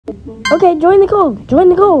Okay, join the code. Join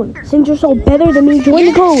the code. Since you're so better than me, join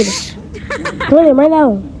the code. Join it right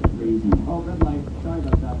now.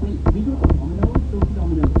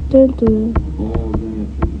 Dun, dun.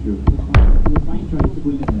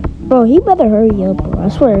 Bro, he better hurry up, bro. I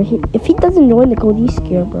swear, if he doesn't join the code, he's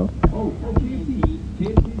scared, bro.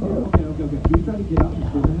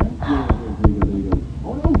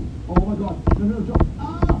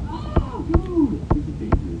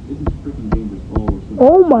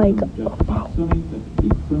 Oh my god.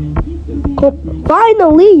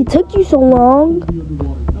 Finally! It took you so long.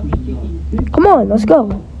 Come on, let's go.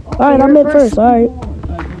 Alright, I'm in first. Alright.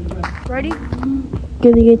 Ready?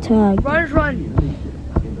 Gonna get tagged. Run.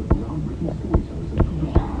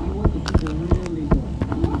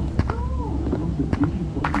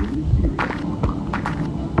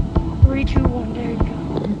 3, 2, 1, there you go.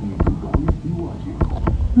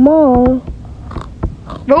 Come on.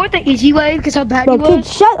 Bro, with the easy way, because how bad Bro, you kid,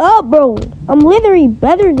 was. shut up, bro. I'm literally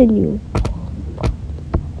better than you.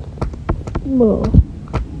 Bro.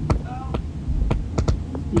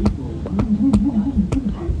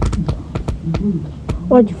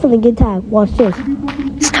 Watch, you finna get tagged. Watch this.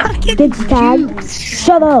 Get tagged.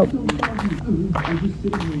 Shut up. Go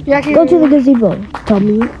to the gazebo. Tell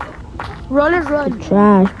me. Run.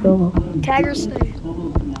 Trash, bro. Tag or stay.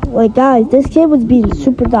 Like, guys, this kid was being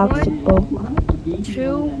super toxic, bro.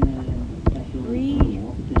 2, 3.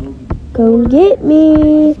 Come get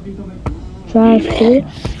me. Trash kid.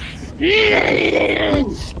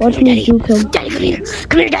 Watch me juke him. Daddy, come here.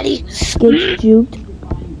 Come here, Daddy. Get juked.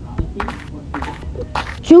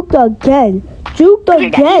 Juked again.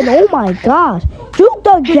 Oh my gosh. Juked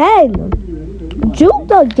again.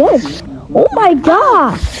 Oh my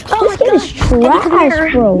gosh. This kid is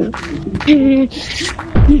trash, bro.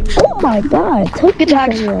 Oh my god. Take Good this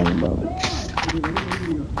tag. around, bro.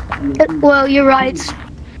 Well, you're right.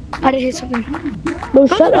 I did hit something. Bro,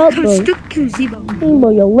 shut up, bro. Gazebo. Bro,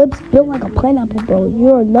 your lips built like a pineapple, bro.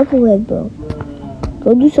 You're a knucklehead, bro.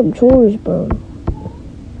 Go do some chores, bro.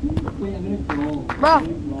 Bro.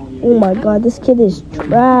 Oh my god, this kid is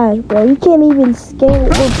trash, bro. He can't even skate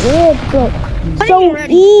with ramp, bro. So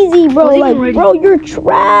easy, bro. Like, bro, you're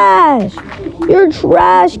trash. You're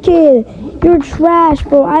trash, kid. You're trash,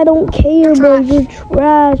 bro. I don't care, bro. You're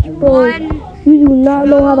trash, bro. You do not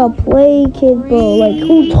know how to play, kid, bro. Like,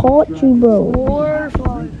 who taught you, bro? 4,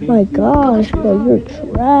 5. My gosh, bro. You're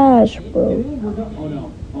trash, bro.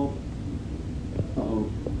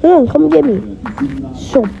 Come get me.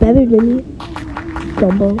 So better than me.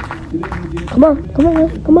 Dumbo. Come on.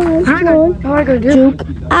 How am I gonna do? Juke.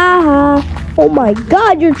 Ah. Oh my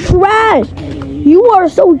god, you're trash. You are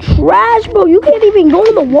so trash, bro. You can't even go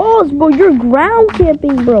on the walls, bro. You're ground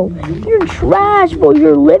camping, bro. You're trash, bro.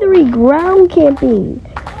 You're literally ground camping.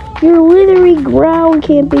 You're literally ground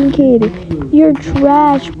camping, kid. You're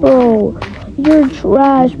trash, bro. You're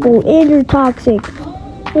trash, bro. And you're toxic.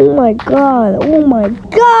 Oh my god.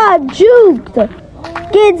 Juked.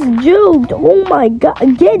 Gets juked. Oh my god.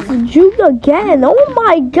 Gets juked again. Oh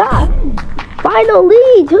my god. Finally.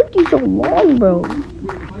 It took you so long, bro.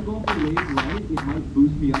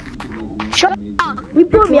 Shut up.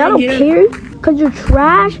 Report me. I don't care. Because you're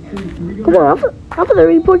trash. Come on. I'm gonna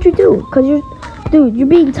report you too. Because you're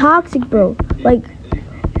being toxic, bro. Like,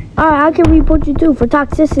 alright, I can report you too for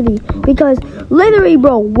toxicity. Because literally,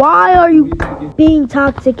 bro, why are you being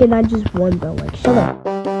toxic and I just won, bro? Like, shut up.